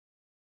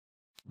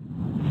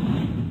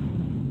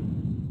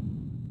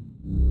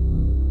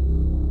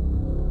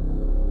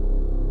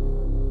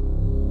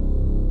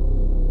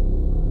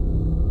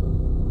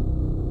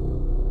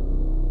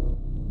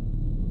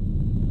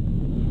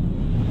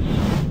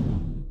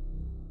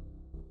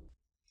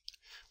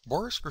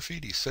Boris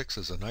Graffiti 6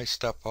 is a nice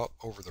step up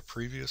over the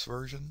previous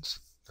versions.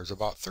 There's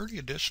about 30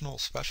 additional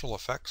special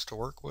effects to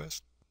work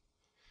with.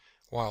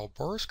 While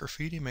Boris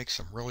Graffiti makes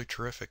some really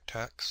terrific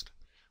text,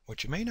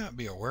 what you may not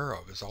be aware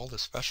of is all the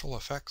special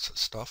effects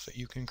stuff that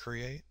you can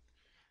create.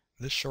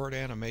 This short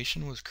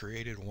animation was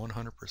created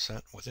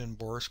 100% within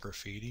Boris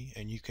Graffiti,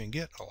 and you can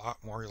get a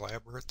lot more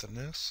elaborate than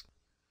this.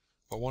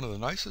 But one of the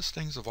nicest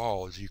things of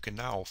all is you can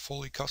now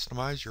fully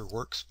customize your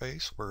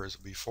workspace, whereas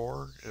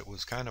before it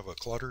was kind of a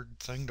cluttered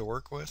thing to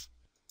work with.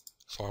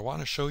 So I want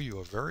to show you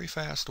a very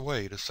fast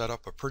way to set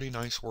up a pretty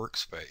nice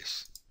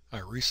workspace. I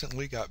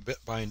recently got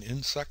bit by an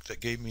insect that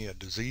gave me a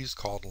disease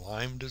called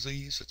Lyme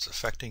disease. It's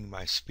affecting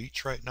my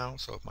speech right now,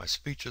 so if my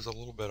speech is a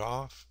little bit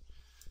off,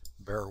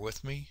 bear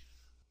with me.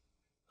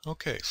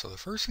 Okay, so the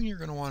first thing you're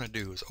going to want to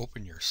do is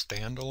open your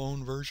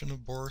standalone version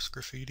of Boris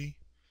Graffiti.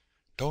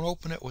 Don't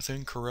open it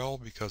within Corel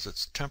because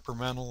it's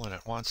temperamental and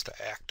it wants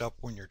to act up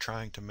when you're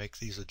trying to make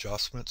these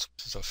adjustments.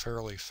 This is a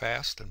fairly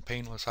fast and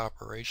painless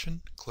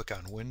operation. Click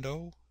on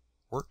Window,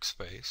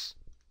 Workspace,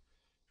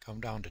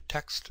 come down to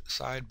Text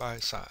Side by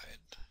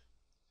Side.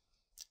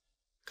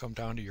 Come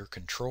down to your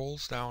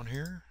controls down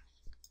here,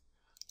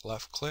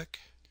 left click,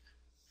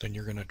 then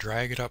you're going to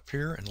drag it up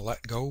here and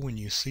let go when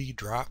you see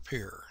drop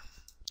here.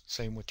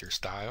 Same with your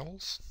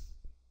styles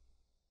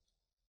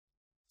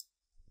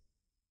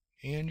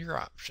and your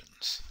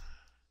options.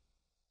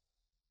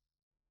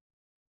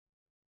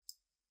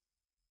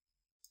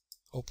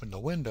 Open the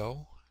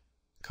window,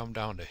 come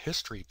down to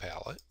History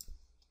Palette,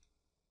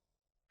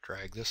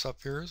 drag this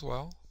up here as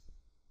well,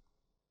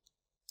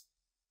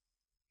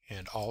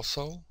 and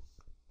also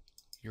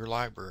your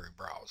library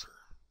browser,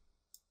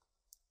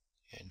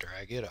 and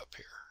drag it up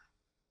here.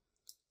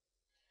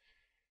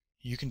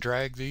 You can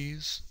drag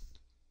these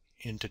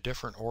into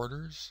different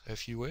orders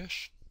if you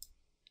wish.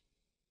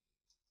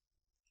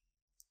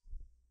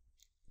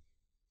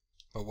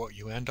 But what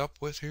you end up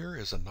with here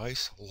is a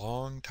nice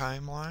long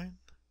timeline.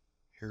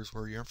 Here's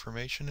where your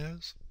information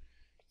is.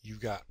 You've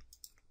got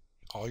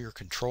all your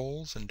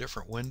controls in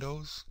different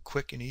windows,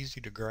 quick and easy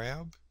to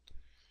grab.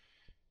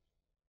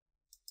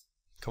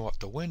 Come up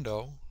to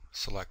Window,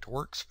 select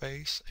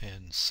Workspace,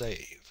 and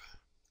Save.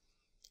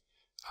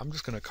 I'm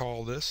just going to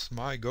call this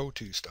my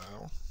go-to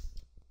style.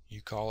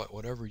 You call it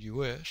whatever you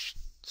wish.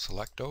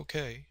 Select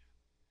OK.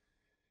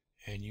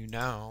 And you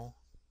now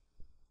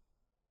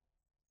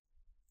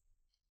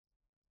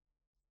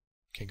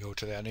can go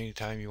to that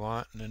anytime you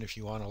want. And then if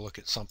you want to look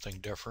at something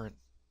different,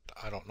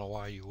 I don't know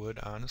why you would,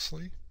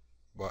 honestly,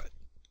 but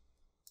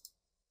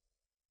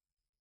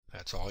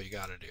that's all you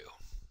got to do.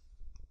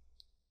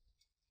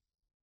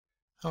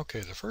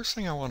 Okay, the first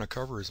thing I want to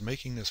cover is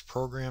making this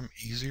program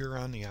easier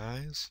on the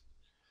eyes.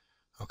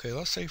 Okay,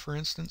 let's say for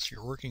instance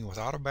you're working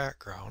without a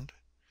background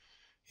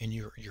and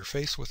you're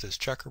faced with this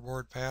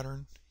checkerboard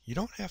pattern. You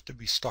don't have to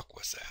be stuck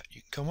with that.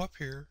 You can come up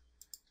here,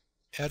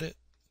 Edit,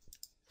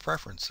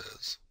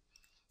 Preferences,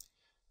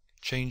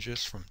 change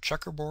this from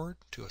checkerboard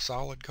to a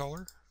solid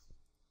color.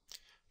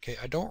 Okay,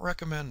 I don't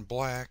recommend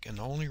black, and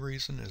the only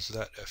reason is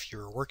that if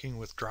you're working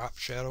with drop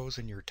shadows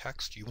in your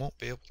text, you won't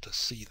be able to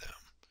see them.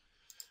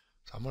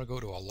 So I'm going to go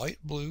to a light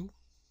blue,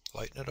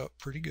 lighten it up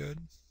pretty good,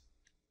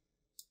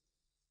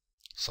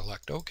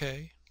 select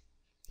OK,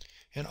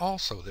 and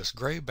also this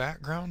gray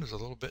background is a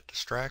little bit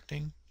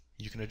distracting.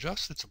 You can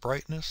adjust its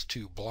brightness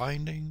to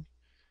blinding,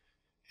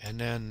 and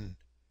then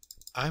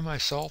I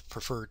myself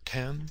prefer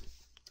 10.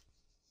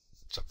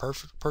 It's a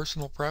perfect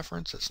personal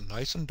preference. It's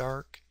nice and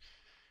dark.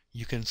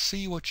 You can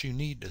see what you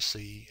need to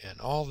see, and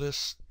all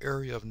this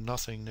area of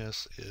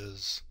nothingness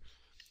is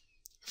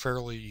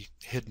fairly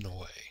hidden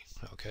away.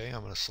 Okay,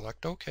 I'm going to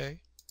select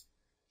OK.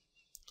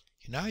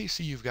 Now you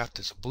see you've got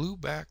this blue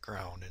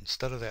background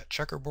instead of that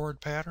checkerboard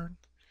pattern,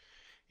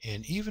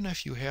 and even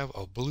if you have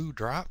a blue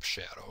drop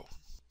shadow,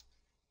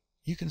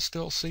 you can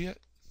still see it.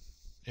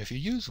 If you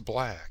use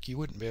black, you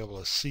wouldn't be able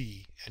to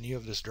see any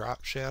of this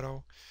drop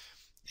shadow,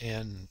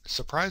 and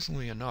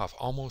surprisingly enough,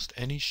 almost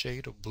any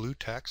shade of blue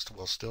text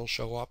will still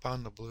show up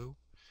on the blue.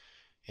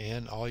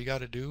 And all you got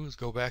to do is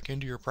go back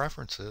into your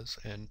preferences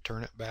and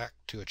turn it back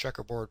to a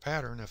checkerboard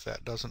pattern if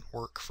that doesn't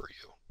work for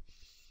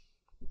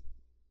you.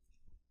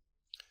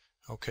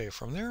 Okay,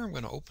 from there I'm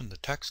going to open the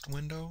text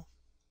window,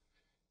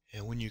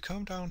 and when you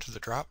come down to the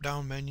drop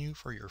down menu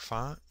for your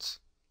fonts,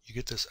 you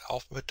get this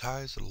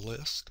alphabetized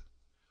list,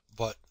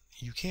 but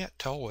you can't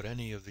tell what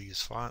any of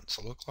these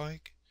fonts look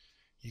like.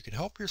 You can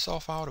help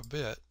yourself out a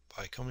bit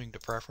by coming to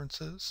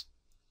Preferences,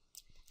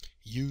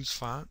 Use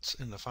Fonts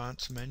in the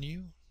Fonts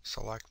menu,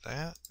 select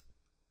that.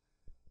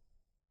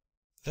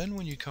 Then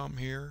when you come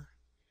here,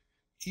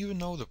 even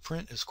though the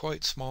print is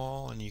quite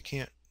small and you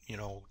can't,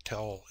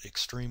 tell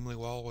extremely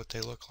well what they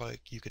look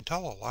like, you can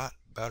tell a lot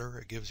better.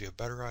 It gives you a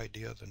better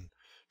idea than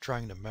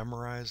trying to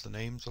memorize the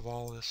names of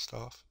all this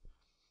stuff.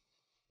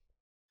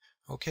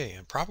 Okay,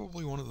 and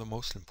probably one of the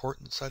most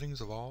important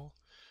settings of all,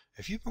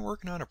 if you've been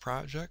working on a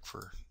project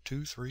for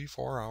 2, 3,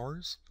 4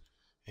 hours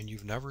and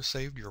you've never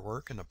saved your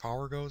work and the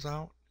power goes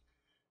out,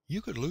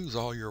 you could lose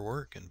all your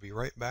work and be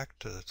right back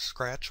to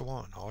scratch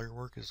one. All your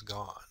work is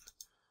gone.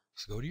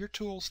 So go to your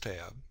Tools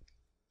tab.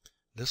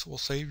 This will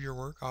save your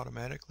work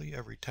automatically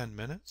every 10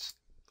 minutes.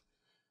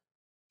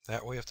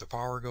 That way if the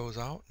power goes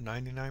out,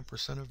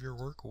 99% of your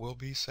work will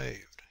be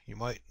saved. You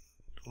might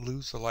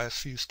lose the last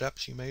few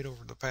steps you made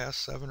over the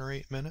past 7 or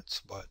 8 minutes,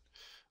 but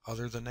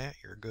other than that,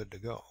 you're good to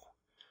go.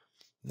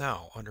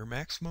 Now, under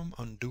maximum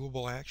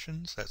undoable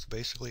actions, that's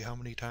basically how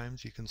many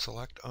times you can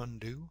select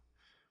undo.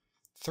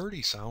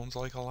 30 sounds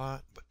like a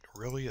lot, but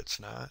really it's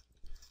not.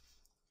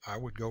 I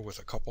would go with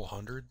a couple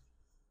hundred.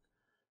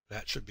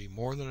 That should be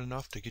more than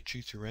enough to get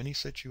you through any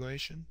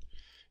situation.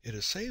 It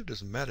is saved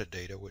as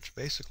metadata, which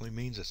basically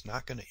means it's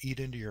not going to eat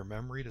into your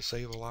memory to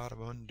save a lot of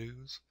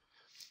undos.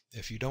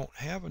 If you don't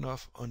have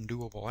enough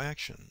undoable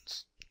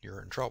actions,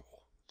 you're in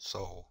trouble.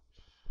 So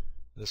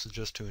this is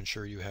just to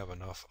ensure you have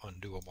enough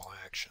undoable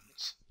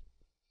actions.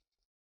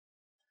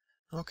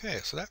 Okay,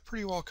 so that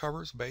pretty well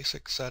covers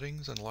basic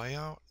settings and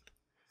layout.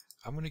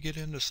 I'm going to get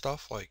into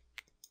stuff like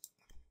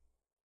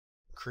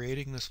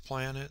creating this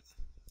planet,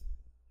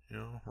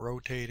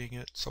 rotating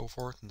it, so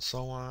forth and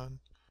so on.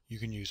 You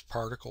can use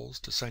particles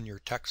to send your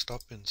text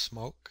up in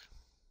smoke.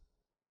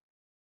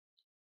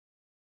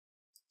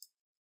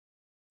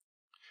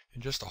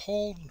 And just a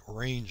whole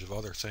range of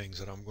other things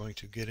that I'm going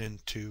to get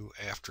into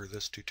after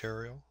this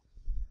tutorial.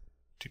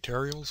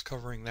 Tutorials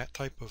covering that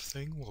type of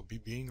thing will be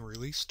being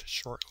released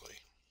shortly.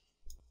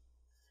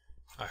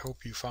 I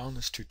hope you found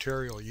this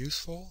tutorial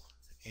useful,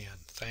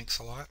 and thanks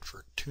a lot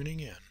for tuning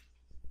in.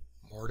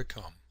 More to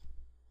come.